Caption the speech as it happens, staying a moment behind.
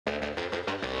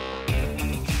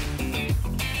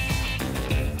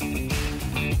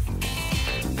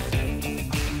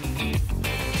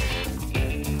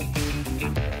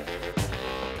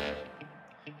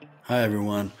Hi,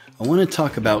 everyone. I want to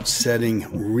talk about setting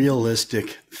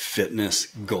realistic fitness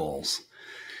goals.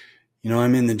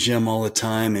 I'm in the gym all the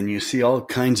time and you see all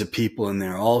kinds of people in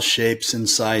there, all shapes and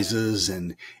sizes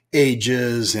and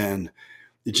ages. And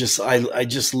I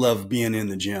just love being in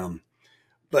the gym.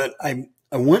 But I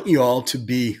want you all to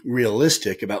be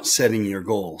realistic about setting your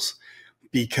goals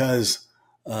because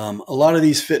a lot of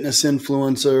these fitness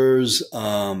influencers,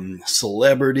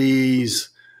 celebrities,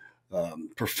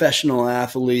 professional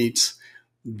athletes,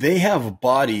 they have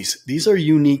bodies. These are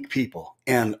unique people.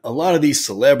 And a lot of these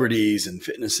celebrities and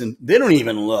fitness, and they don't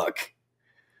even look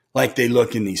like they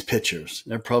look in these pictures.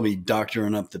 They're probably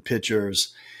doctoring up the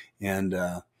pictures and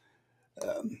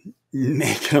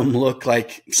making them look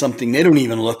like something they don't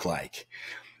even look like.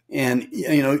 And,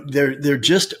 there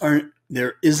just aren't,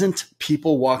 there isn't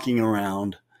people walking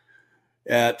around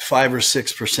at 5 or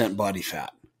 6% body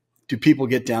fat. Do people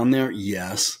get down there?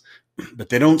 Yes, but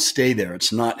they don't stay there.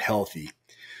 It's not healthy.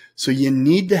 So you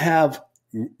need to have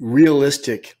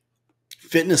realistic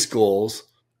fitness goals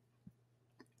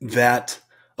that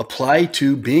apply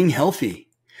to being healthy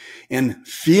and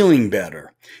feeling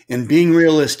better and being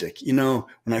realistic. When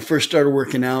I first started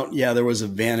working out, there was a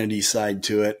vanity side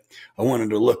to it. I wanted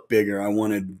to look bigger. I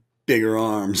wanted bigger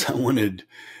arms. I wanted,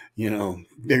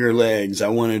 bigger legs. I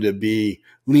wanted to be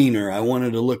leaner. I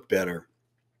wanted to look better.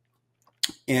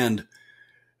 And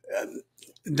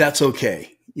that's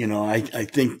okay. I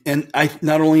think, and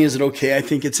not only is it okay, I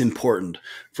think it's important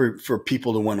for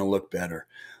people to want to look better,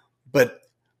 but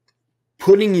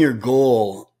putting your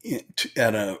goal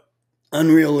at an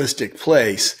unrealistic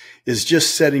place is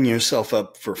just setting yourself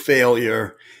up for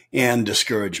failure and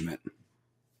discouragement.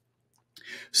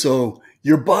 So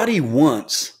your body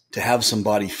wants to have some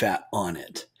body fat on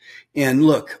it. And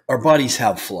look, our bodies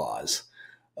have flaws.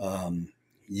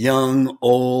 Young,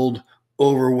 old,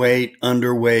 overweight,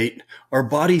 underweight. Our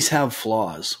bodies have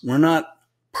flaws. We're not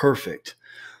perfect,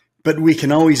 but we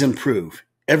can always improve.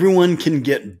 Everyone can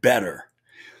get better.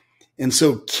 And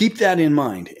so keep that in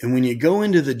mind. And when you go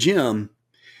into the gym,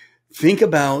 think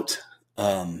about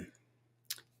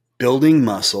building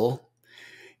muscle,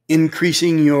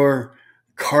 increasing your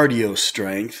cardio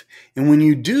strength. And when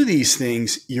you do these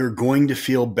things, you're going to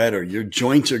feel better. Your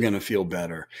joints are going to feel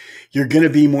better. You're going to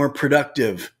be more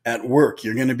productive at work.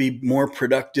 You're going to be more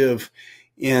productive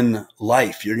in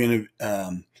life. You're going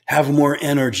to have more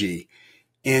energy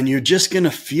and you're just going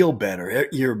to feel better.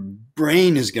 Your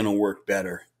brain is going to work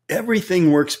better.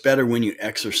 Everything works better when you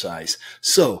exercise.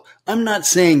 So I'm not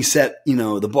saying set,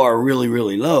 the bar really,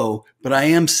 really low, but I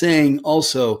am saying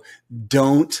also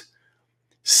don't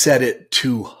set it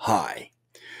too high.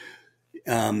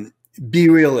 Be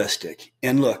realistic.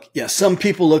 And look, some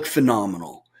people look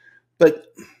phenomenal,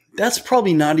 but that's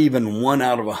probably not even 1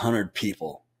 out of 100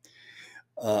 people.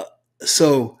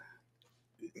 So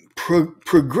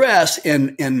progress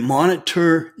and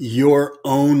monitor your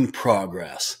own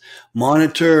progress.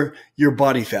 Monitor your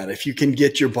body fat. If you can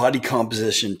get your body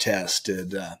composition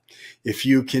tested, if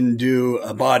you can do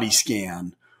a body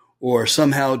scan, or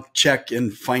somehow check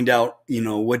and find out,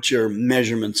 what your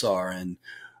measurements are and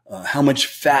how much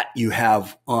fat you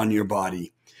have on your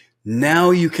body. Now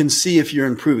you can see if you're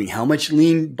improving. How much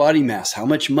lean body mass, how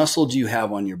much muscle do you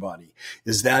have on your body?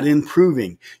 Is that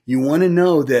improving? You want to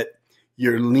know that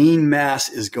your lean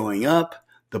mass is going up,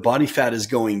 the body fat is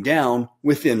going down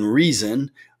within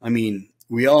reason. I mean,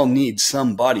 we all need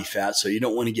some body fat, so you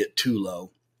don't want to get too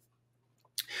low.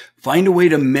 Find a way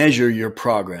to measure your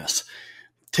progress.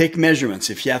 Take measurements.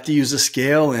 If you have to use a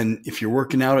scale and if you're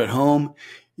working out at home,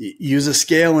 use a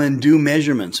scale and do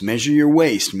measurements. Measure your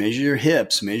waist, measure your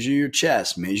hips, measure your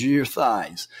chest, measure your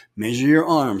thighs, measure your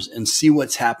arms and see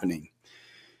what's happening.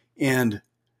 And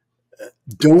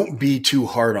don't be too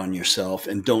hard on yourself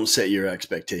and don't set your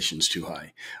expectations too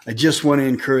high. I just want to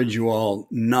encourage you all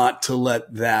not to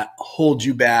let that hold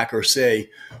you back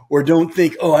or don't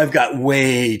think, oh, I've got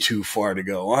way too far to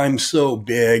go. I'm so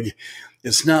big.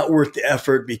 It's not worth the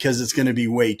effort because it's going to be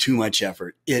way too much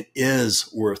effort. It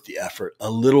is worth the effort.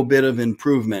 A little bit of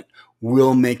improvement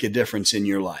will make a difference in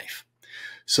your life.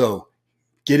 So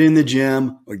get in the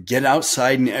gym or get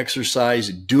outside and exercise.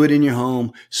 Do it in your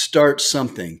home. Start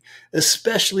something,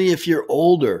 especially if you're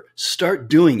older. Start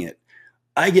doing it.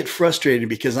 I get frustrated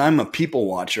because I'm a people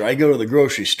watcher. I go to the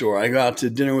grocery store. I go out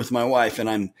to dinner with my wife and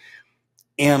I'm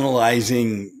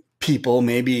analyzing people.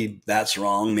 Maybe that's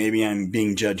wrong. Maybe I'm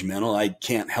being judgmental. I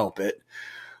can't help it.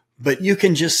 But you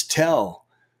can just tell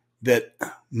that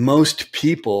most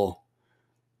people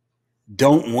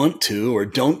don't want to or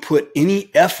don't put any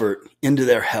effort into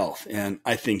their health. And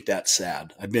I think that's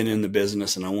sad. I've been in the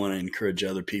business and I want to encourage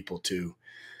other people to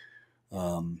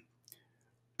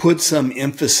put some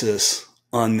emphasis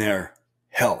on their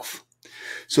health.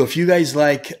 So if you guys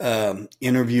like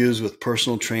interviews with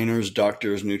personal trainers,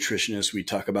 doctors, nutritionists, we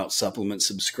talk about supplements,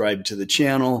 subscribe to the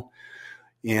channel.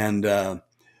 And I'm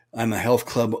a health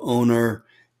club owner,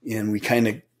 and we kind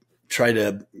of try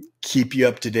to keep you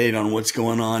up to date on what's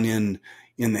going on in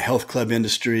the health club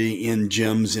industry, in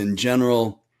gyms in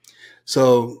general.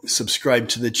 So subscribe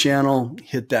to the channel,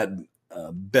 hit that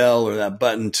bell or that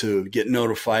button to get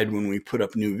notified when we put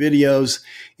up new videos,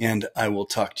 and I will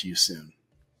talk to you soon.